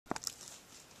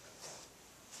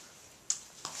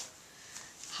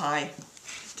Hi.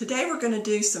 Today we're going to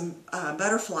do some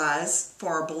butterflies for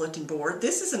our bulletin board.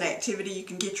 This is an activity you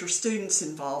can get your students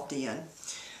involved in.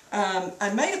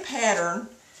 I made a pattern.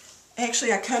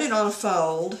 Actually, I cut it on a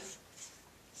fold,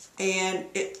 and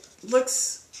it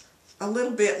looks a little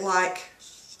bit like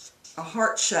a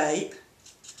heart shape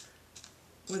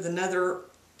with another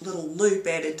little loop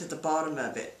added to the bottom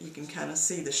of it. You can kind of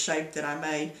see the shape that I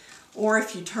made. Or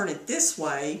if you turn it this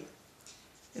way,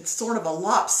 it's sort of a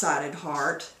lopsided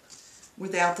heart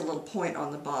without the little point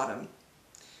on the bottom.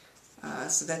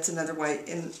 So that's another way.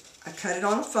 And I cut it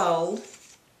on a fold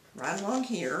right along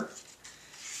here.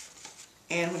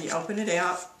 And when you open it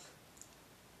out,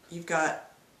 you've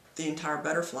got the entire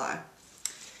butterfly.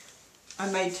 I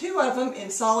made two of them in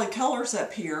solid colors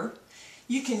up here.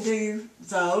 You can do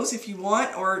those if you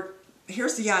want, or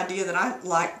here's the idea that I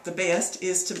like the best,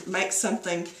 is to make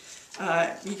something,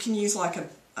 you can use like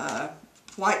a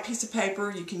white piece of paper,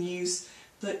 you can use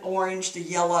the orange, the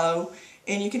yellow,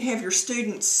 and you can have your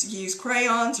students use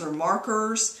crayons or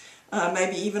markers,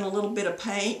 maybe even a little bit of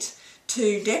paint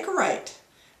to decorate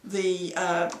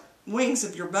the wings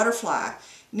of your butterfly.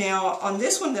 Now on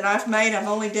this one that I've made, I've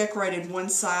only decorated one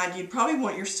side. You'd probably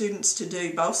want your students to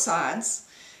do both sides.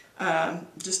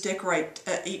 Just decorate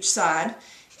each side,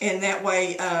 and that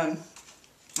way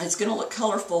it's going to look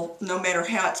colorful no matter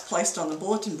how it's placed on the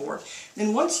bulletin board.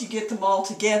 Then once you get them all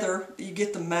together, you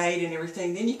get them made and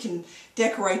everything, then you can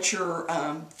decorate your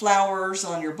flowers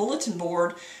on your bulletin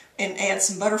board and add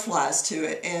some butterflies to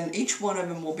it, and each one of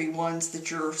them will be ones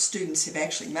that your students have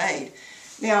actually made.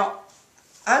 Now,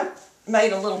 I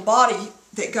made a little body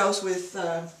that goes with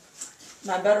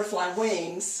my butterfly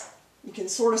wings. You can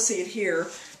sort of see it here.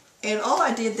 And all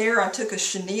I did there, I took a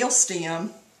chenille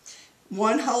stem,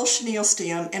 one whole chenille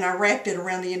stem, and I wrapped it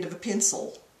around the end of a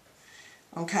pencil.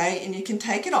 Okay, and you can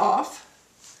take it off,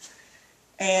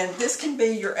 and this can be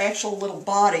your actual little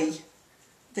body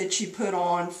that you put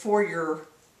on for your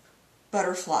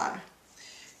butterfly.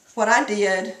 What I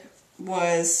did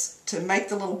was to make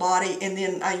the little body, and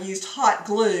then I used hot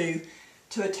glue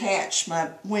to attach my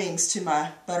wings to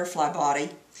my butterfly body.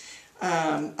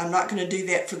 I'm not going to do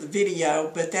that for the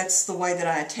video, but that's the way that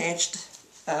I attached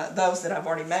those that I've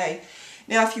already made.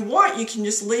 Now if you want, you can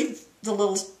just leave the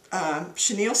little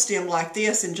chenille stem like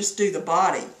this and just do the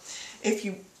body. If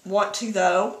you want to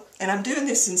though, and I'm doing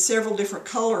this in several different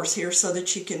colors here so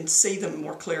that you can see them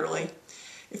more clearly.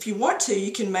 If you want to,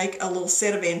 you can make a little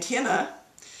set of antennae.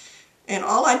 And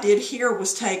all I did here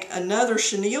was take another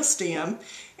chenille stem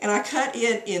and I cut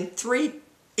it in 3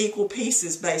 equal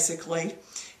pieces basically.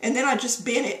 And then I just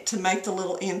bent it to make the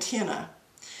little antenna.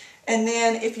 And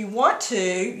then if you want to,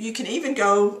 you can even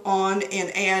go on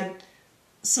and add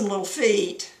some little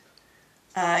feet.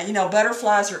 You know,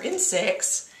 butterflies are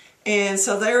insects, and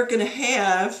so they're going to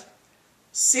have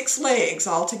 6 legs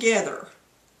all together.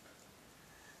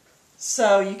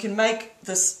 So you can make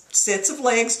the sets of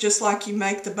legs just like you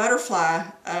make the butterfly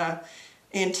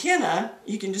antenna.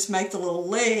 You can just make the little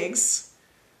legs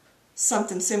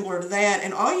something similar to that,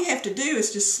 and all you have to do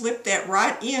is just slip that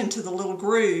right into the little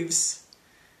grooves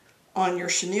on your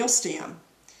chenille stem,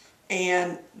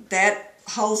 and that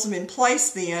holds them in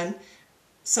place then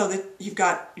so that you've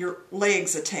got your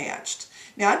legs attached.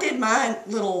 Now I did my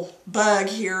little bug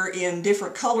here in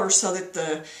different colors so that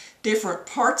the different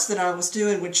parts that I was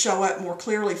doing would show up more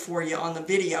clearly for you on the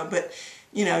video, but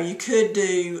you know, you could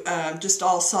do just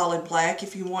all solid black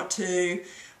if you want to,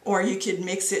 or you could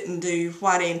mix it and do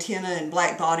white antenna and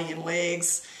black body and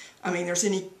legs. I mean, there's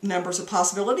any numbers of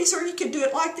possibilities, or you could do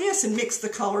it like this and mix the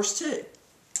colors too.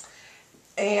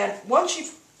 And once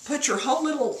you've put your whole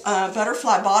little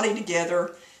butterfly body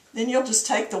together, then you'll just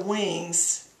take the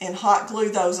wings and hot glue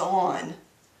those on.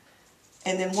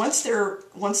 And then once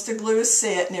the glue is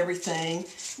set and everything,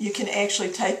 you can actually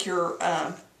take your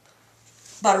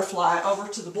butterfly over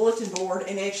to the bulletin board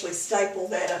and actually staple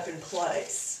that up in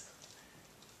place,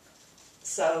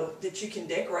 so that you can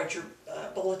decorate your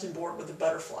bulletin board with the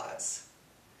butterflies.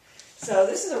 So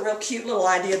this is a real cute little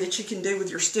idea that you can do with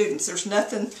your students. There's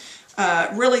nothing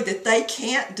really that they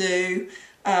can't do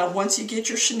once you get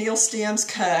your chenille stems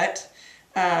cut.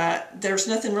 There's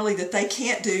nothing really that they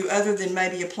can't do other than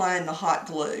maybe applying the hot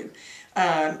glue.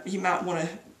 You might want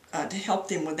to help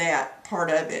them with that part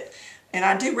of it. And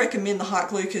I do recommend the hot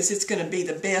glue because it's going to be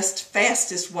the best,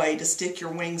 fastest way to stick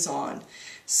your wings on.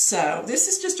 So this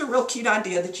is just a real cute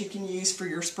idea that you can use for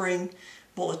your spring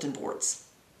bulletin boards.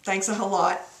 Thanks a whole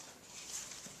lot.